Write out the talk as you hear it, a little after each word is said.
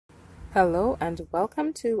Hello and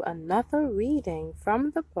welcome to another reading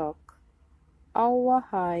from the book Our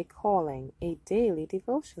High Calling, a daily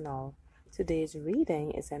devotional. Today's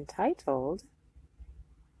reading is entitled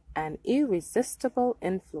An Irresistible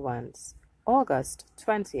Influence, August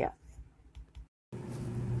 20th.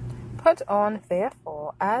 Put on,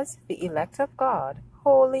 therefore, as the elect of God,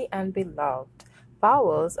 holy and beloved,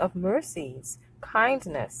 bowels of mercies,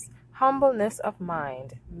 kindness, humbleness of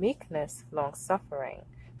mind, meekness, long-suffering.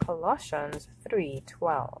 Colossians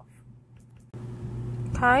 3:12.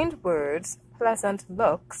 Kind words, pleasant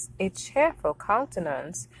looks, a cheerful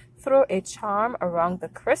countenance throw a charm around the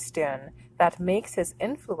Christian that makes his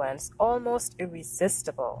influence almost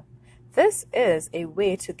irresistible. This is a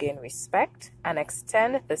way to gain respect and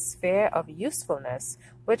extend the sphere of usefulness,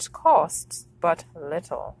 which costs but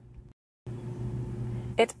little.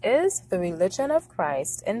 It is the religion of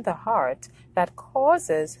Christ in the heart that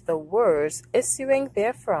causes the words issuing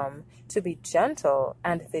therefrom to be gentle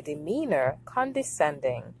and the demeanor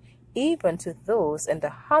condescending, even to those in the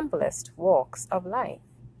humblest walks of life.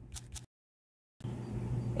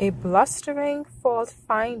 A blustering,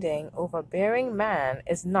 fault-finding, overbearing man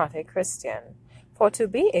is not a Christian, for to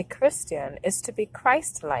be a Christian is to be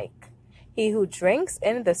Christ-like. He who drinks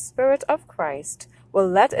in the Spirit of Christ will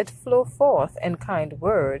let it flow forth in kind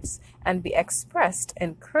words and be expressed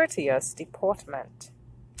in courteous deportment.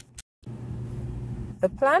 The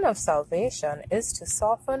plan of salvation is to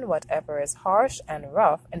soften whatever is harsh and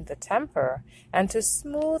rough in the temper, and to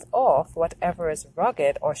smooth off whatever is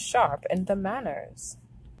rugged or sharp in the manners.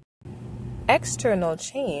 External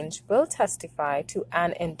change will testify to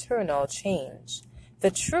an internal change. The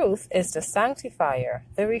truth is the sanctifier,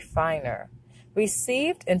 the refiner.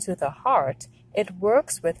 Received into the heart, it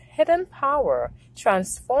works with hidden power,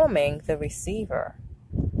 transforming the receiver.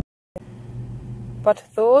 But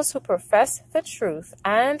those who profess the truth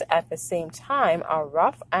and at the same time are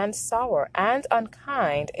rough and sour and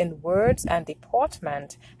unkind in words and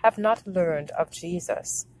deportment have not learned of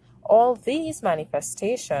Jesus. All these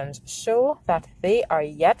manifestations show that they are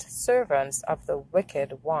yet servants of the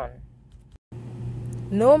wicked one.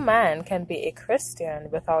 No man can be a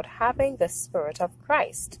Christian without having the Spirit of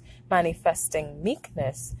Christ, manifesting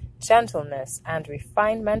meekness, gentleness, and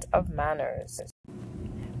refinement of manners.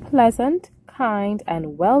 Pleasant, kind,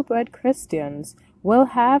 and well-bred Christians will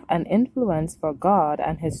have an influence for God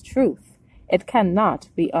and His truth. It cannot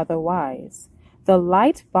be otherwise. The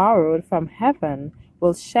light borrowed from heaven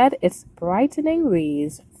will shed its brightening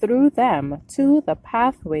rays through them to the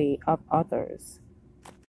pathway of others.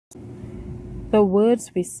 The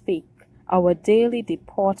words we speak, our daily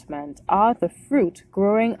deportment, are the fruit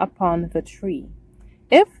growing upon the tree.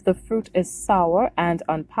 If the fruit is sour and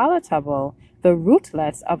unpalatable, the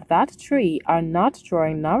rootlets of that tree are not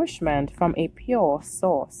drawing nourishment from a pure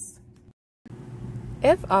source.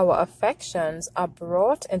 If our affections are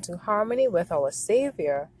brought into harmony with our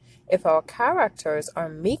Savior, if our characters are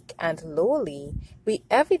meek and lowly, we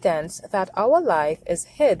evidence that our life is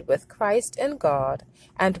hid with Christ in God,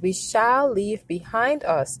 and we shall leave behind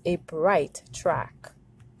us a bright track.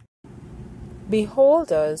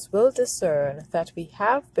 Beholders will discern that we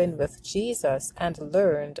have been with Jesus and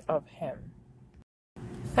learned of Him.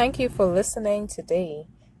 Thank you for listening today.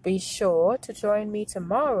 Be sure to join me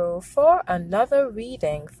tomorrow for another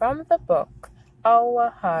reading from the book Our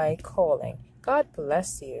High Calling. God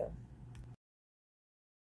bless you.